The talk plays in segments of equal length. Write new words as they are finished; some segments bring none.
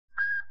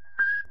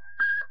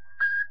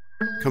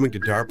Coming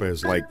to DARPA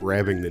is like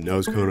grabbing the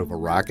nose cone of a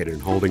rocket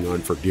and holding on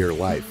for dear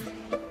life.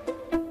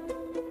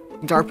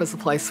 DARPA is a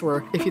place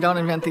where if you don't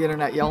invent the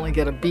internet, you only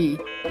get a B.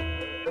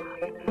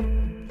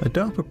 A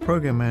DARPA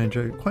program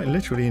manager quite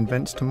literally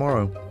invents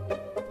tomorrow.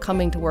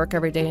 Coming to work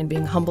every day and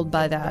being humbled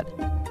by that.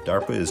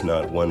 DARPA is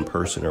not one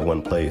person or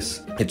one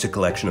place. It's a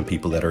collection of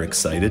people that are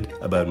excited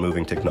about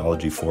moving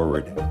technology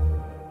forward.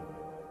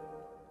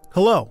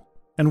 Hello,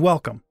 and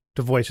welcome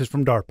to Voices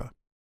from DARPA.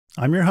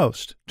 I'm your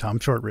host, Tom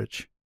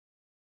Shortridge.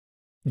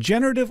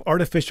 Generative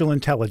artificial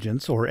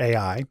intelligence, or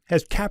AI,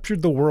 has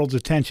captured the world's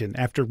attention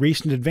after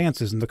recent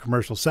advances in the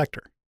commercial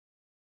sector.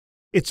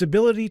 Its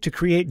ability to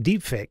create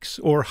deepfakes,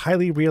 or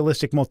highly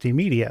realistic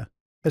multimedia,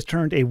 has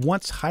turned a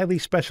once highly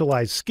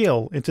specialized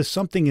skill into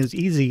something as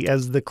easy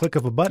as the click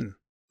of a button.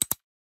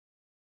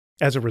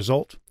 As a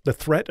result, the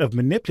threat of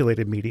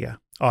manipulated media,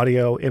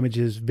 audio,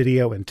 images,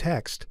 video, and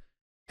text,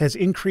 has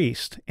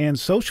increased, and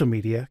social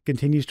media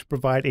continues to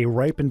provide a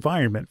ripe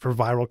environment for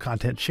viral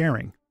content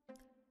sharing.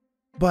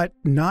 But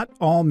not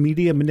all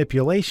media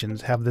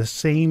manipulations have the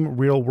same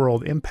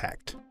real-world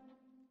impact.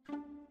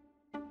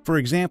 For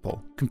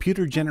example,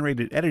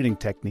 computer-generated editing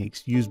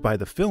techniques used by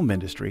the film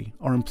industry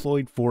are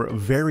employed for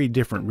very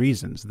different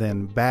reasons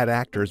than bad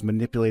actors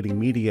manipulating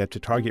media to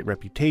target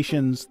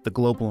reputations, the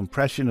global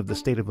impression of the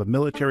state of a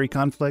military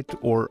conflict,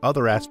 or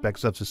other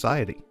aspects of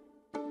society.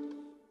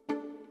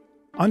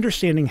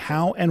 Understanding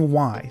how and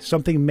why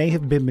something may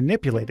have been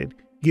manipulated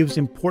gives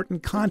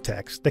important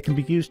context that can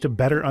be used to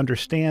better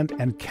understand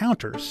and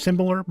counter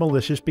similar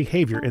malicious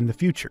behavior in the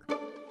future.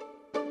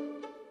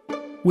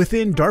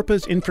 Within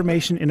DARPA's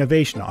Information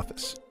Innovation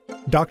Office,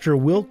 Dr.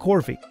 Wil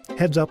Corvey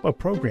heads up a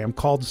program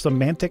called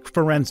Semantic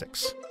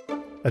Forensics,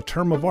 a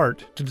term of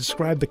art to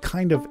describe the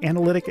kind of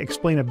analytic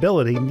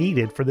explainability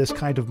needed for this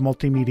kind of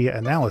multimedia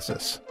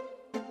analysis.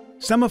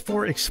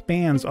 SemaFor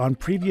expands on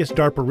previous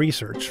DARPA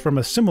research from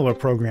a similar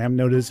program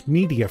known as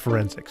Media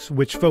Forensics,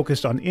 which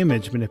focused on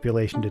image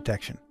manipulation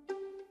detection.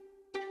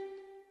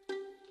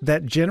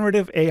 That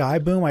generative AI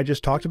boom I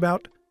just talked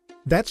about,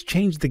 that's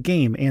changed the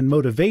game and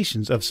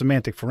motivations of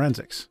semantic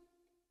forensics.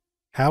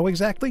 How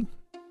exactly?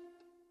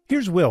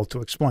 Here's Wil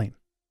to explain.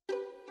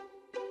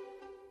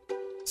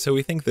 So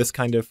we think this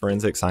kind of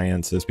forensic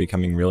science is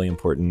becoming really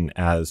important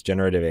as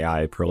generative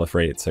AI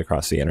proliferates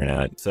across the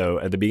internet. So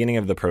at the beginning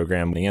of the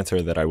program, the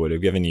answer that I would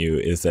have given you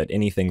is that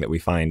anything that we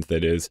find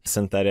that is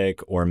synthetic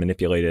or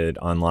manipulated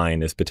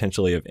online is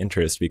potentially of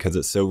interest because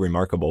it's so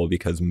remarkable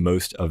because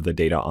most of the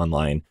data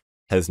online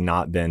has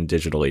not been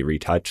digitally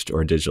retouched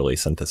or digitally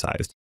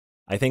synthesized.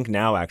 I think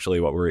now actually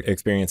what we're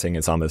experiencing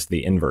is almost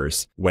the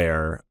inverse,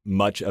 where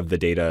much of the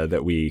data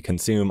that we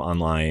consume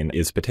online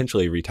is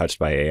potentially retouched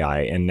by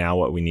AI. And now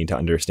what we need to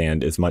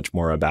understand is much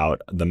more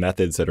about the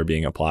methods that are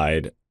being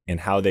applied and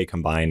how they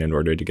combine in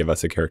order to give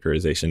us a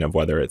characterization of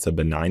whether it's a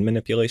benign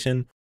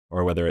manipulation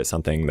or whether it's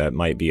something that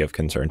might be of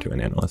concern to an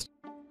analyst.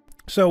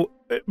 So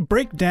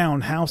break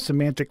down how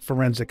semantic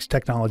forensics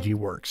technology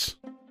works.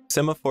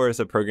 SemaFor is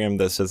a program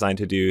that's designed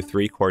to do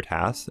 3 core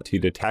tasks: to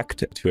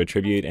detect, to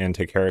attribute, and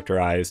to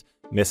characterize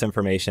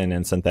misinformation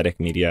and synthetic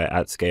media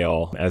at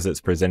scale as it's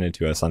presented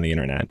to us on the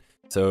internet.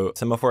 So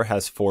SemaFor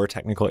has 4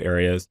 technical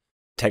areas.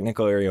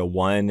 Technical area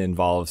 1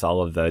 involves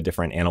all of the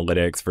different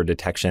analytics for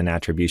detection,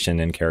 attribution,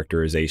 and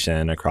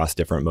characterization across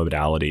different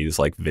modalities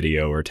like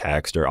video or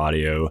text or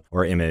audio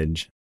or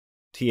image.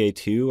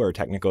 TA2, or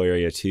technical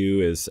area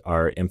 2, is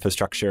our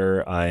infrastructure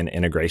and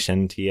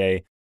integration TA.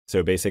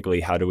 So basically,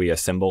 how do we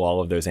assemble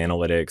all of those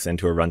analytics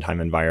into a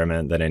runtime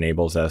environment that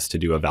enables us to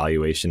do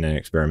evaluation and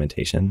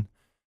experimentation?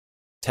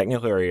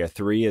 Technical area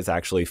 3 is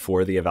actually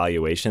for the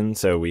evaluation.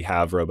 So we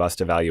have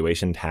robust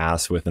evaluation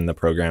tasks within the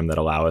program that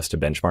allow us to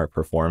benchmark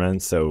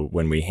performance. So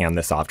when we hand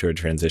this off to a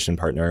transition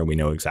partner, we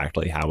know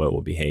exactly how it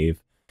will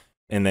behave.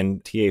 And then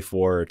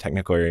TA4,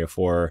 technical area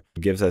 4,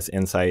 gives us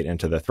insight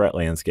into the threat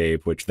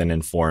landscape, which then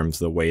informs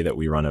the way that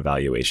we run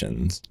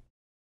evaluations.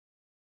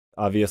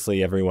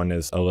 Obviously, everyone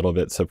is a little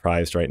bit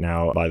surprised right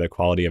now by the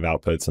quality of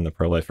outputs and the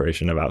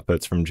proliferation of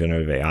outputs from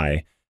generative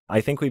AI. I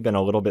think we've been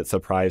a little bit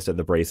surprised at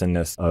the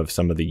brazenness of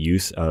some of the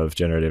use of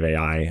generative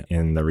AI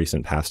in the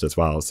recent past as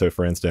well. So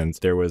for instance,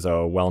 there was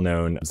a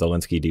well-known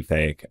Zelensky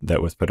deepfake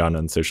that was put out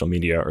on social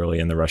media early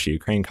in the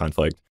Russia-Ukraine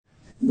conflict.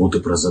 Бути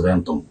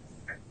президентом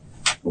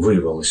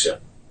виявилося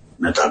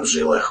не так вже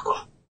й легко.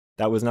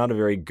 That was not a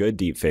very good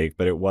deepfake,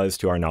 but it was,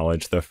 to our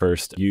knowledge, the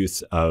first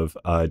use of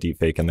a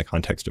deepfake in the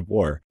context of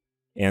war.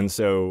 And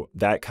so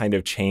that kind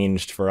of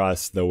changed for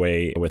us the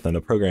way within the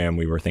program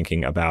we were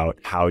thinking about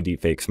how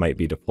deepfakes might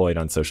be deployed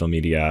on social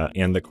media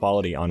and the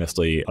quality,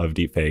 honestly, of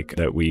deepfake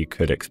that we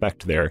could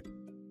expect there.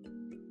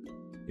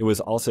 It was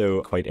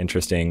also quite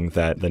interesting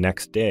that the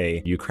next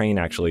day, Ukraine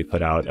actually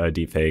put out a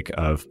deepfake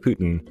of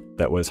Putin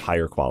that was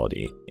higher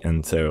quality.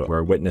 And so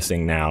we're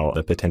witnessing now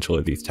the potential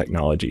of these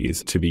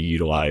technologies to be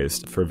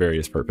utilized for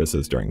various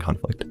purposes during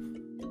conflict.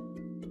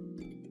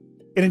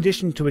 In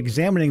addition to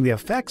examining the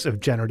effects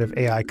of generative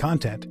AI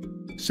content,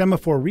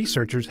 SemaFor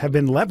researchers have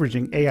been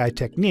leveraging AI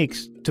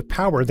techniques to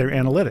power their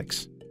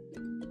analytics.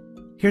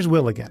 Here's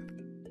Wil again.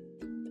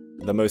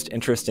 The most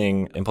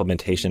interesting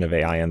implementation of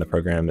AI in the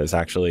program is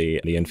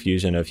actually the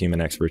infusion of human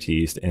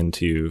expertise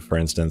into, for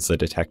instance, the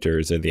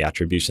detectors or the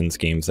attribution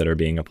schemes that are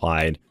being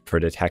applied for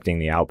detecting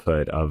the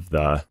output of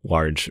the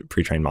large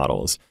pre-trained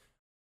models.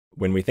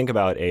 When we think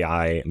about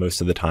AI,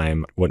 most of the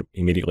time, what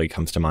immediately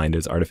comes to mind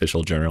is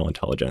artificial general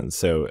intelligence.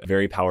 So a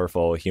very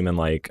powerful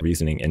human-like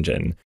reasoning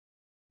engine.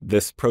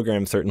 This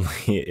program certainly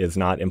is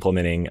not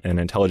implementing an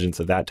intelligence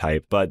of that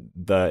type, but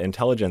the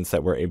intelligence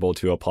that we're able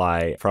to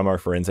apply from our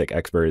forensic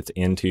experts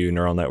into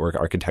neural network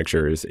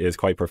architectures is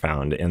quite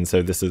profound. And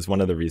so this is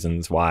one of the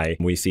reasons why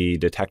we see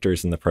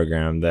detectors in the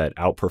program that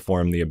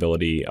outperform the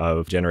ability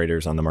of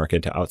generators on the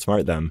market to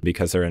outsmart them,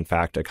 because they're in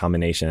fact a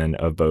combination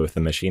of both the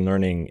machine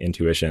learning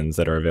intuitions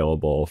that are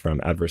available from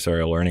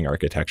adversarial learning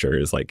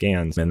architectures like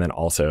GANs, and then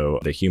also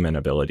the human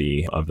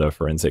ability of the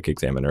forensic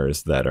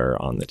examiners that are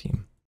on the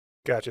team.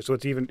 Gotcha. So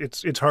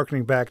it's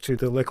harkening back to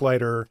the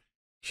Licklider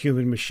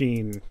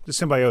human-machine, the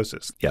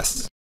symbiosis.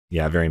 Yes.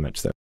 Yeah, very much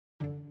so.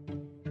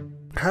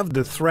 How have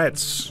the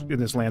threats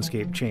in this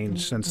landscape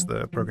changed since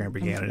the program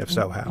began, and if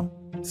so, how?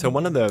 So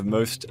one of the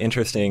most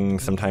interesting,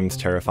 sometimes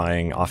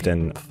terrifying,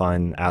 often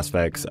fun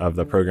aspects of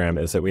the program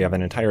is that we have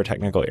an entire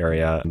technical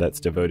area that's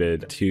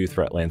devoted to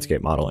threat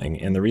landscape modeling.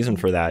 And the reason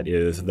for that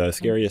is the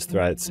scariest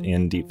threats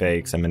in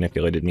deepfakes and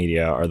manipulated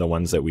media are the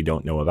ones that we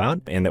don't know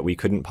about and that we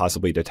couldn't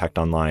possibly detect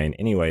online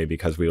anyway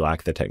because we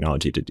lack the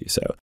technology to do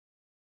so.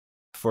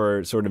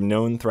 For sort of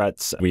known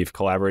threats, we've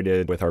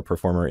collaborated with our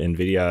performer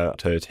NVIDIA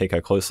to take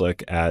a close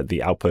look at the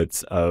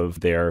outputs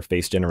of their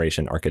face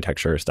generation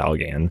architecture style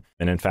GAN.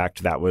 And in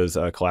fact, that was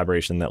a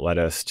collaboration that led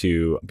us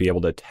to be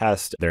able to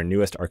test their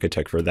newest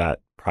architecture for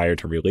that prior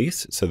to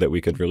release so that we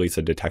could release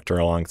a detector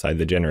alongside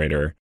the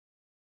generator.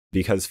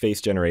 Because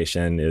face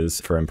generation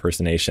is, for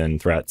impersonation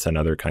threats and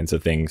other kinds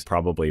of things,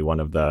 probably one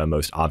of the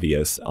most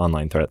obvious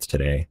online threats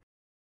today.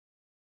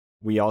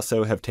 We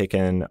also have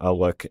taken a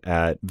look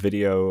at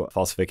video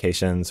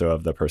falsifications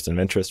of the person of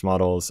interest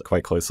models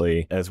quite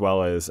closely, as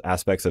well as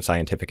aspects of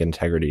scientific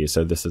integrity.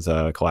 So this is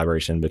a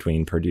collaboration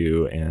between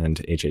Purdue and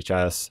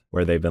HHS,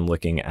 where they've been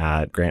looking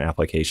at grant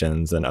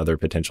applications and other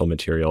potential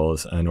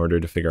materials in order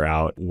to figure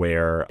out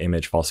where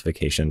image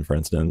falsification, for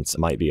instance,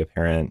 might be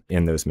apparent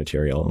in those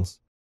materials.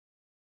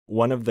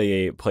 One of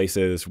the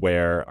places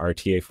where our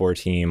TA4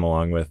 team,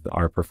 along with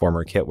our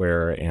performer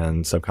Kitware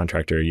and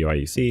subcontractor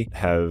UIUC,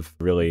 have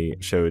really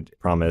showed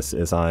promise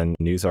is on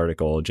news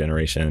article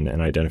generation and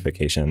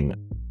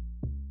identification.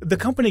 The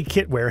company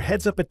Kitware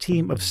heads up a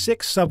team of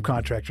 6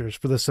 subcontractors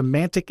for the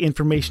Semantic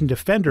Information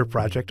Defender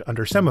project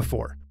under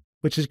SemaFor,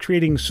 which is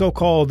creating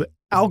so-called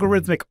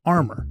algorithmic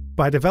armor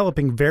by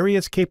developing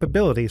various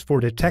capabilities for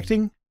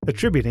detecting,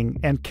 attributing,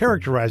 and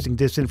characterizing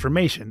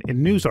disinformation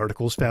in news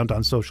articles found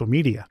on social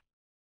media.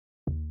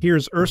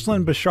 Here's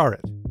Arslan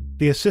Basharat,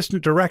 the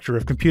Assistant Director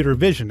of Computer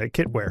Vision at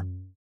Kitware.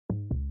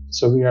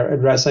 So we are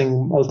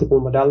addressing multiple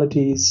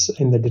modalities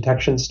in the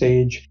detection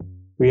stage.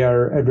 We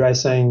are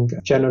addressing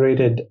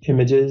generated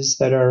images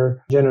that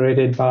are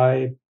generated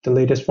by the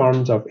latest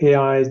forms of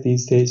AI,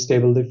 these days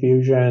Stable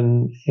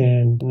Diffusion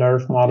and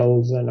NERF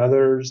models and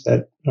others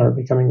that are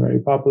becoming very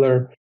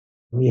popular.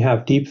 We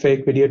have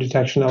deepfake video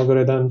detection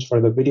algorithms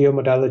for the video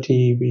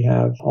modality. We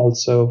have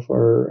also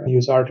for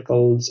news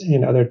articles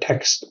and other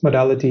text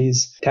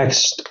modalities,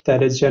 text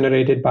that is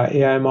generated by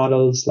AI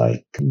models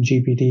like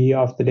GPT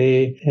of the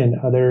day and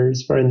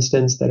others, for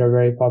instance, that are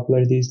very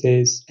popular these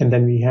days. And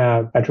then we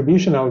have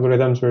attribution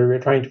algorithms where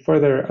we're trying to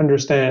further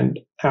understand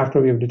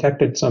after we've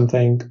detected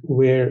something,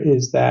 where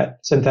is that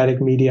synthetic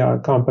media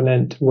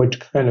component, what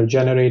kind of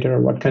generator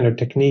or what kind of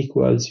technique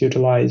was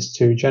utilized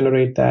to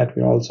generate that.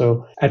 We're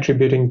also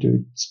attributing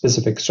to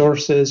specific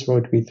sources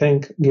what we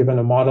think, given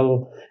a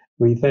model,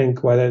 we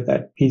think whether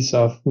that piece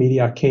of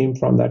media came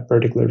from that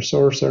particular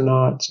source or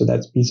not. So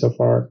that's piece of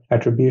our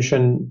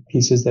attribution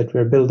pieces that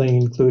we're building,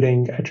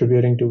 including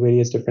attributing to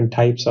various different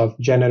types of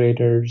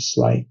generators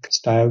like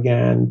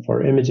StyleGAN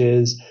for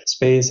images,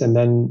 space, and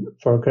then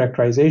for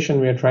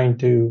characterization, we are trying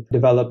to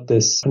develop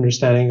this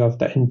understanding of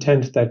the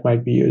intent that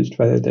might be used,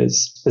 whether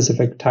there's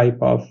specific type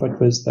of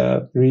what was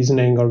the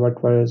reasoning or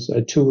what was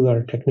a tool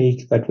or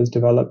technique that was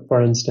developed.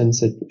 For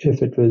instance,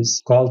 if it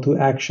was call to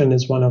action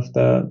is one of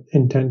the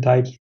intent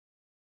types.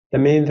 The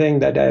main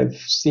thing that I've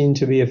seen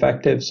to be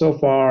effective so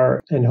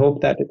far and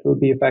hope that it will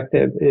be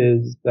effective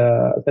is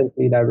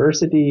essentially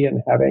diversity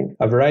and having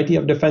a variety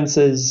of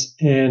defenses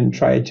and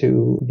try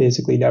to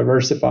basically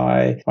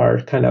diversify our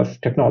kind of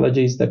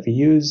technologies that we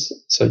use.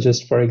 So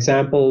just for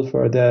example,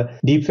 for the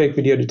deepfake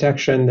video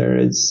detection, there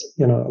is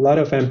a lot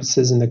of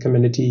emphasis in the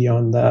community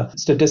on the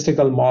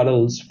statistical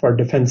models for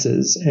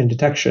defenses and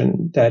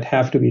detection that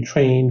have to be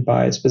trained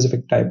by a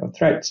specific type of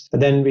threats. But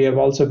then we have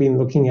also been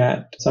looking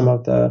at some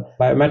of the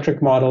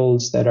biometric models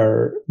that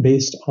are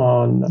based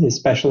on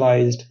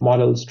specialized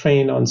models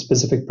trained on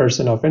specific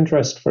person of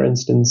interest, for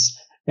instance,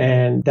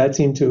 And that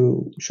seemed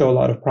to show a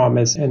lot of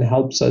promise and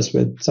helps us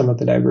with some of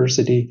the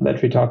diversity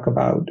that we talk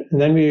about. And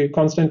then we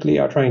constantly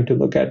are trying to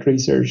look at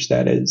research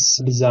that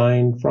is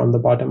designed from the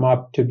bottom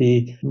up to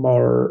be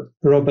more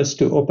robust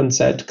to open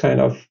set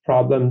kind of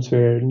problems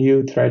where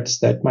new threats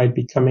that might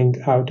be coming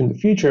out in the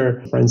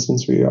future. For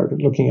instance, we are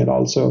looking at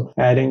also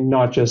adding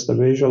not just the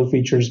visual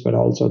features, but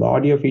also the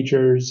audio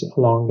features,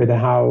 along with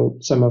how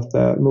some of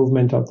the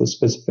movement of the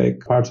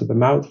specific parts of the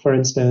mouth, for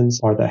instance,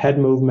 or the head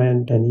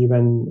movement, and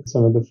even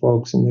some of the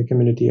folks in the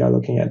community are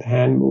looking at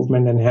hand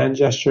movement and hand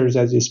gestures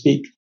as you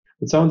speak.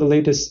 With some of the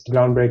latest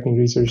groundbreaking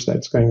research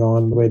that's going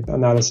on with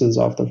analysis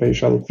of the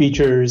facial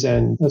features,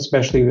 and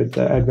especially with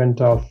the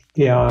advent of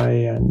AI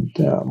and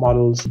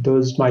models,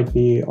 those might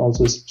be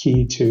also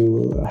key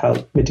to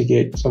help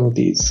mitigate some of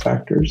these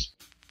factors.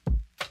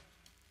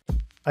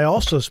 I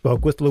also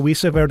spoke with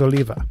Luisa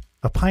Verdilova,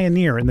 a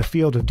pioneer in the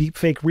field of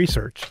deepfake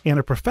research and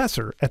a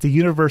professor at the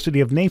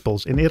University of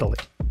Naples in Italy.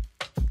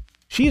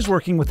 She is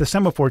working with the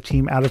SemaFor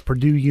team out of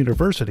Purdue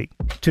University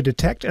to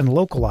detect and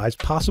localize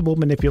possible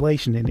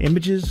manipulation in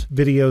images,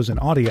 videos, and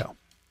audio.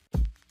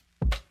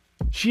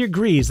 She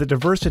agrees that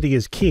diversity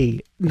is key,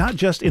 not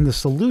just in the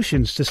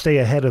solutions to stay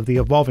ahead of the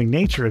evolving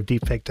nature of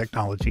deepfake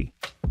technology,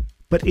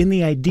 but in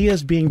the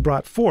ideas being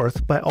brought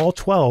forth by all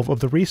 12 of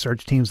the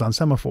research teams on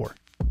SemaFor.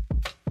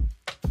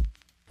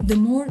 The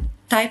more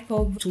type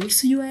of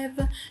tools you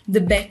have,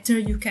 the better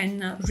you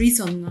can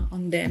reason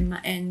on them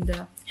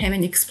and have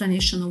an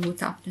explanation of what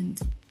happened.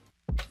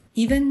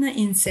 Even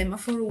in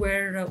SemaFor,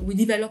 where we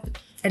developed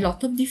a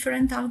lot of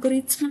different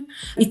algorithms,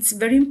 it's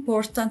very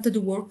important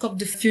the work of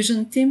the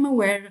fusion team,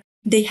 where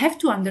they have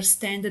to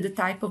understand the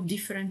type of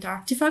different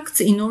artifacts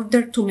in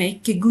order to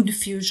make a good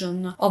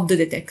fusion of the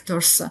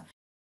detectors.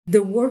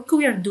 The work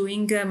we are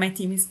doing, my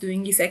team is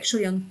doing, is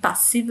actually on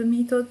passive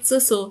methods,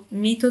 so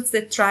methods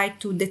that try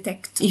to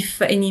detect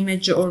if an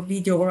image or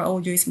video or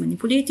audio is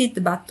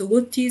manipulated. But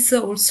what is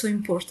also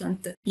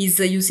important is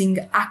using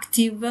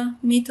active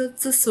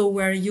methods, so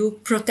where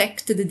you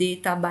protect the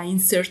data by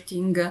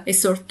inserting a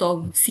sort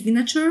of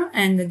signature,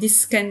 and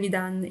this can be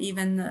done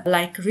even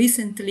like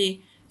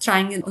recently,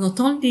 trying not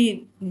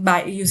only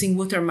by using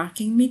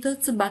watermarking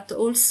methods, but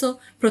also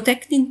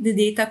protecting the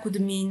data could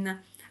mean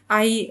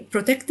I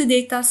protect the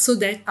data so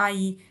that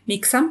I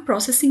make some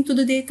processing to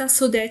the data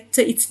so that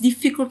it's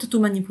difficult to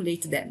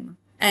manipulate them.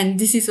 And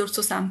this is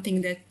also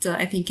something that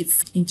I think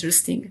is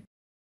interesting.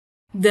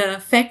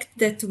 The fact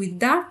that with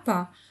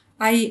DARPA,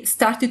 I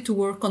started to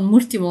work on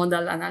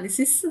multimodal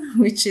analysis,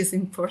 which is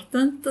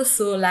important.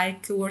 So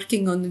like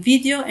working on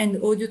video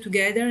and audio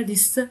together,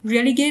 this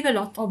really gave a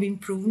lot of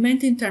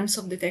improvement in terms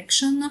of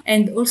detection.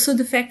 And also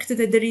the fact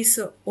that there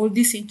is all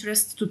this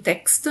interest to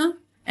text,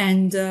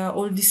 and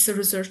all this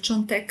research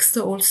on text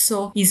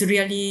also is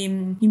really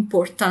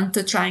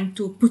important, trying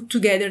to put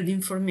together the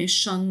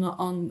information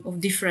of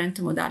different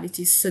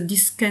modalities.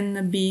 This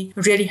can be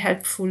really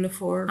helpful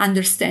for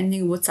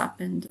understanding what's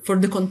happened for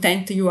the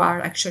content you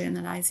are actually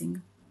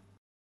analyzing.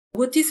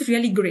 What is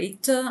really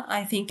great,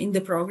 I think, in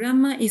the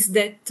program is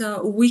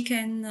that we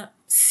can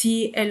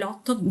see a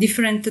lot of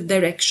different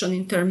direction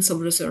in terms of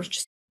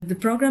research. The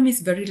program is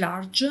very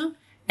large,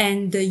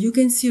 and you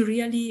can see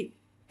really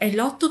a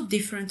lot of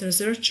different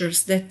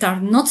researchers that are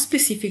not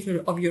specific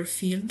of your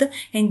field,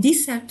 and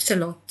this helps a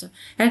lot.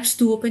 Helps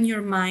to open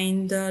your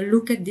mind,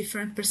 look at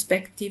different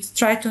perspectives,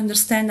 try to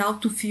understand how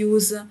to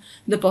fuse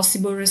the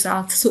possible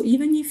results. So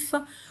even if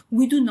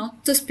we do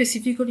not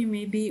specifically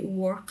maybe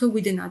work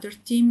with another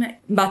team,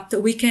 but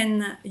we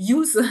can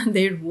use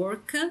their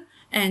work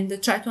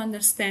and try to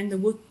understand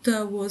what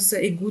was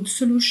a good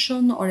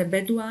solution or a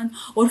bad one.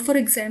 Or, for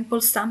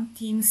example, some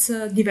teams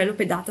develop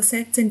a data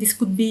set, and this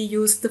could be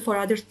used for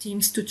other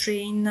teams to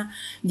train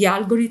the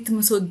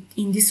algorithm. So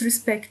in this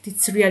respect,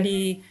 it's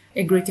really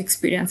a great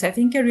experience. I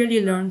think I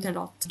really learned a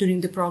lot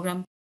during the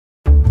program.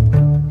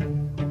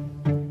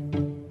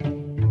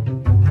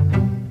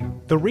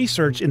 The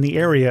research in the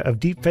area of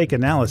deepfake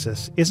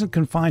analysis isn't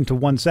confined to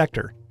one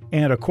sector,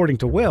 and according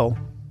to Wil,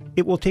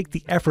 it will take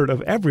the effort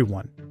of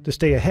everyone to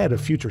stay ahead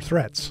of future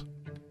threats.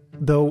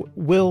 Though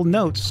Wil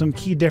notes some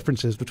key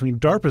differences between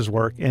DARPA's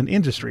work and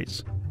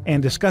industries,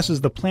 and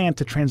discusses the plan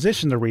to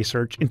transition the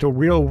research into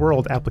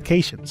real-world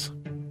applications.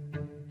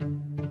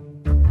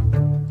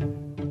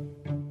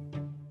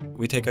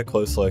 We take a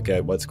close look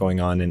at what's going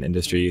on in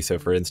industry. So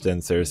for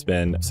instance, there's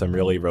been some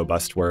really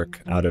robust work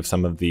out of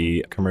some of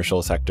the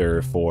commercial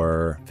sector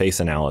for face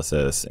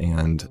analysis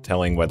and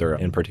telling whether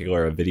in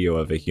particular a video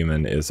of a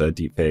human is a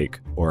deepfake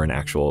or an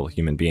actual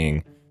human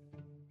being.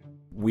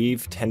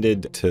 We've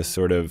tended to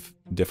sort of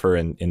differ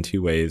in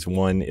two ways.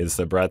 One is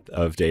the breadth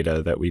of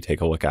data that we take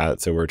a look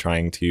at. So we're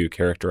trying to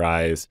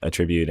characterize,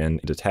 attribute,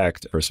 and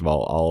detect, first of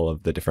all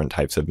of the different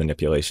types of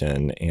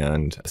manipulation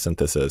and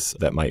synthesis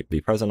that might be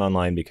present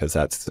online, because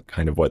that's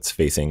kind of what's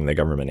facing the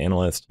government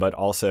analyst. But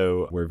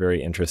also, we're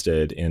very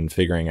interested in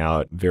figuring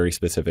out very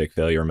specific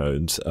failure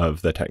modes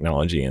of the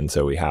technology. And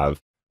so we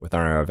have within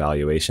our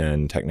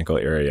evaluation technical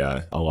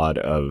area, a lot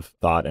of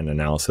thought and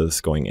analysis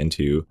going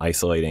into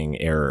isolating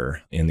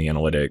error in the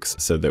analytics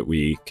so that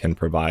we can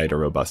provide a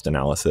robust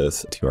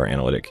analysis to our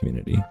analytic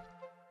community.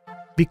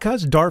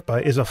 Because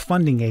DARPA is a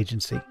funding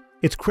agency,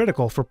 it's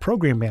critical for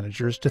program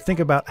managers to think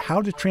about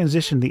how to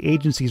transition the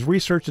agency's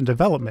research and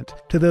development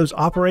to those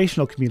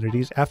operational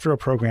communities after a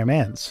program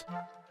ends.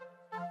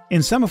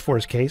 In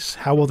SemaFor's case,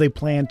 how will they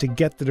plan to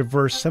get the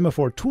diverse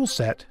SemaFor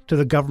toolset to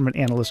the government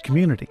analyst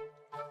community?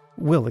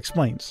 Wil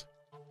explains.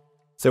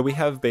 So we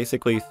have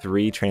basically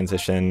 3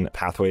 transition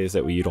pathways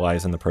that we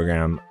utilize in the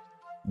program.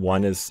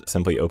 One is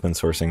simply open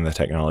sourcing the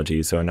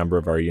technology. So a number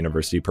of our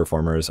university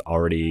performers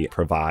already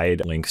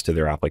provide links to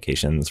their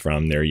applications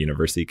from their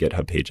university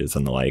GitHub pages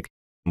and the like.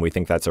 And we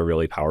think that's a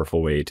really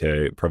powerful way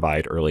to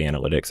provide early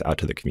analytics out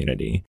to the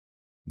community.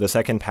 The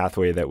second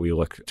pathway that we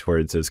look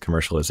towards is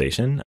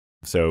commercialization.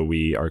 So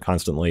we are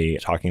constantly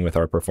talking with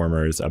our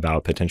performers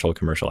about potential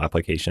commercial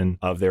application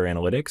of their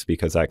analytics,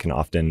 because that can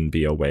often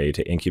be a way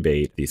to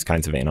incubate these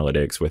kinds of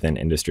analytics within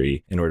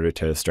industry in order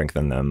to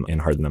strengthen them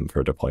and harden them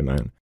for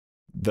deployment.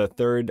 The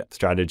third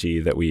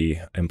strategy that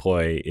we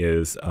employ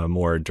is a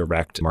more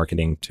direct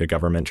marketing to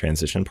government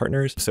transition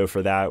partners. So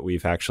for that,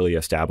 we've actually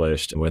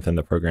established within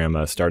the program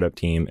a startup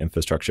team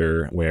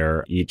infrastructure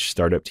where each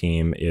startup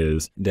team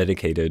is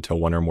dedicated to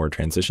one or more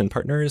transition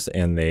partners,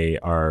 and they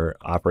are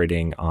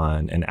operating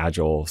on an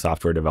agile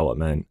software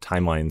development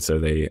timeline. So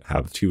they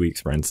have 2-week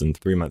sprints and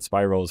 3-month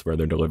spirals where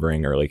they're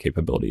delivering early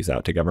capabilities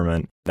out to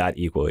government. That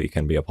equally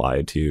can be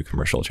applied to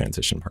commercial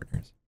transition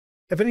partners.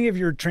 Have any of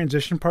your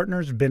transition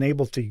partners been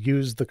able to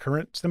use the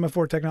current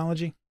SemaFor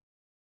technology?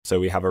 So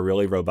we have a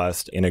really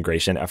robust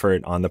integration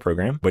effort on the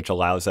program, which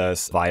allows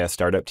us via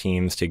startup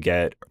teams to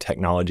get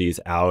technologies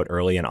out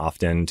early and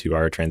often to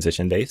our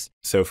transition base.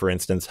 So for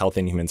instance, Health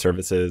and Human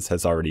Services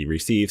has already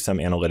received some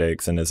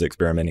analytics and is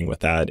experimenting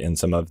with that in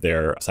some of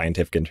their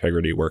scientific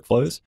integrity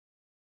workflows.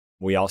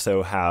 We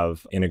also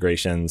have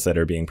integrations that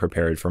are being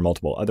prepared for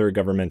multiple other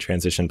government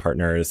transition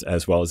partners,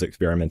 as well as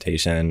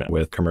experimentation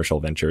with commercial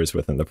ventures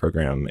within the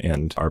program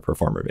and our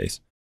performer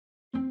base.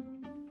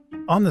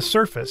 On the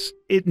surface,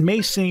 it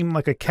may seem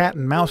like a cat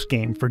and mouse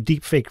game for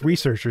deepfake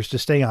researchers to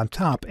stay on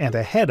top and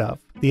ahead of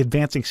the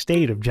advancing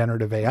state of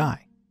generative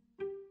AI.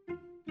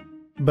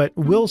 But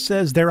Wil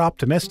says they're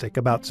optimistic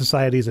about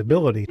society's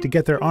ability to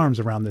get their arms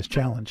around this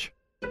challenge.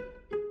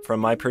 From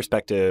my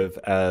perspective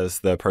as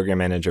the program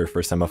manager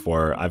for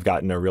SemaFor, I've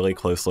gotten a really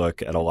close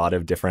look at a lot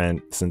of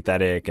different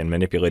synthetic and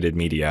manipulated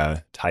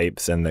media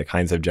types and the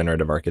kinds of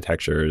generative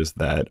architectures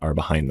that are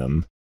behind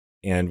them.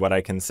 And what I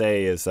can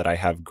say is that I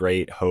have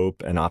great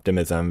hope and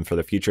optimism for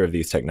the future of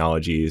these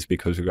technologies,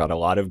 because we've got a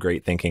lot of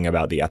great thinking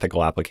about the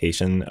ethical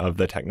application of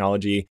the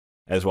technology,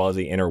 as well as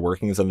the inner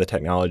workings of the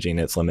technology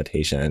and its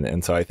limitation.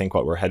 And so I think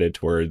what we're headed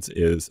towards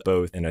is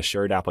both an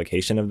assured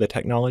application of the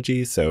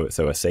technology, so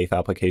a safe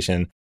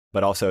application,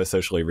 but also a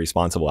socially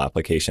responsible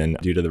application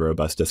due to the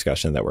robust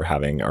discussion that we're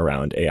having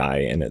around AI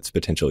and its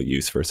potential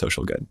use for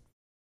social good.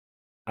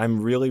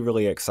 I'm really,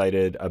 really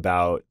excited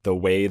about the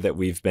way that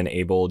we've been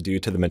able,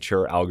 due to the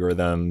mature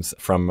algorithms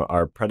from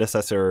our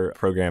predecessor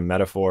program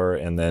Metaphor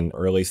and then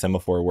early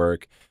SemaFor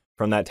work.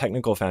 From that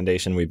technical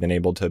foundation, we've been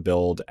able to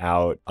build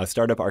out a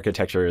startup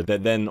architecture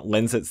that then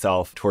lends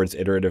itself towards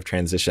iterative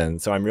transition.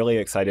 So I'm really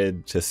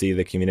excited to see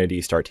the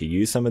community start to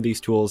use some of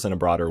these tools in a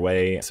broader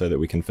way so that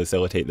we can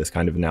facilitate this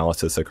kind of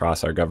analysis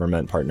across our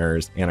government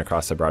partners and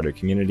across the broader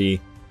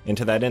community. And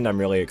to that end, I'm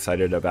really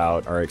excited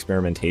about our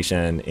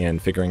experimentation in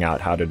figuring out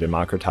how to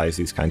democratize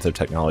these kinds of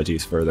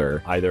technologies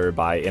further, either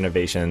by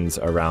innovations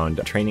around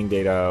training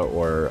data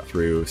or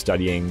through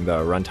studying the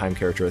runtime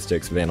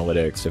characteristics of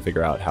analytics to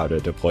figure out how to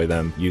deploy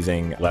them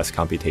using less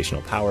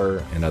computational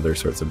power and other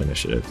sorts of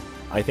initiatives.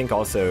 I think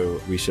also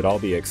we should all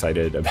be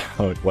excited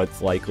about what's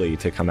likely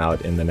to come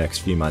out in the next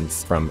few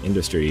months from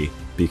industry,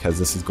 because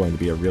this is going to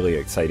be a really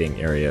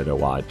exciting area to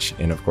watch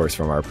and, of course,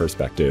 from our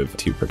perspective,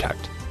 to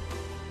protect.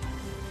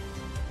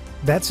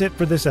 That's it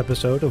for this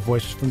episode of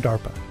Voices from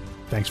DARPA.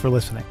 Thanks for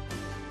listening.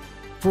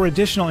 For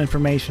additional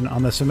information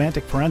on the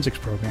Semantic Forensics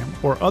program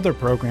or other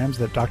programs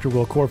that Dr.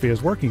 Wil Corvey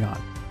is working on,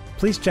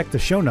 please check the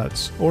show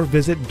notes or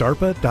visit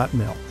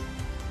darpa.mil.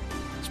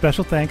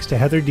 Special thanks to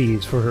Heather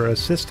Dees for her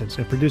assistance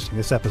in producing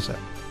this episode.